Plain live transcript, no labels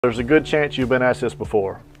There's a good chance you've been asked this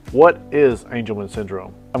before. What is Angelman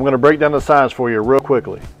syndrome? I'm going to break down the science for you real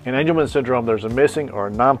quickly. In Angelman syndrome, there's a missing or a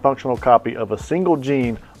non-functional copy of a single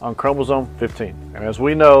gene on chromosome 15. And as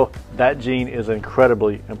we know, that gene is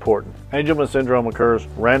incredibly important. Angelman syndrome occurs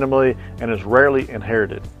randomly and is rarely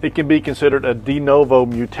inherited. It can be considered a de novo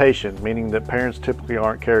mutation, meaning that parents typically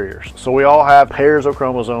aren't carriers. So we all have pairs of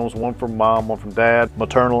chromosomes, one from mom, one from dad,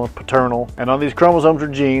 maternal and paternal. And on these chromosomes are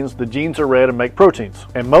genes. The genes are read and make proteins.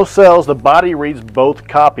 In most cells, the body reads both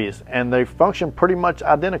copies and they function pretty much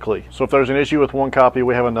identically. So if there's an issue with one copy,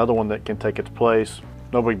 we have another one that can take its place.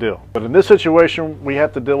 No big deal. But in this situation, we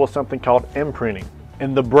have to deal with something called imprinting.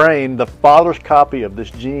 In the brain, the father's copy of this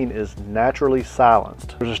gene is naturally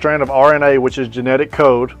silenced. There's a strand of RNA, which is genetic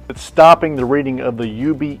code, that's stopping the reading of the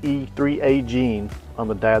UBE3A gene on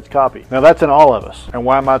the dad's copy. Now that's in all of us. And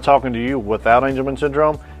why am I talking to you without Angelman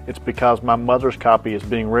syndrome? It's because my mother's copy is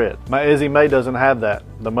being read. My Izzy May doesn't have that.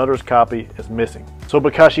 The mother's copy is missing. So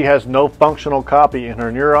because she has no functional copy in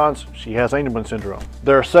her neurons, she has Angelman syndrome.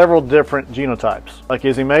 There are several different genotypes. Like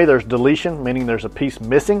Izzy May, there's deletion, meaning there's a piece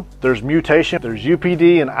missing. There's mutation. There's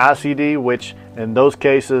UPD and ICD, which in those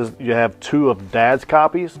cases, you have two of dad's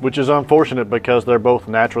copies, which is unfortunate because they're both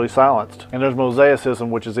naturally silenced. And there's mosaicism,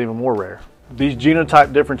 which is even more rare. These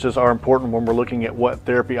genotype differences are important when we're looking at what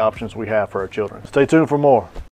therapy options we have for our children. Stay tuned for more.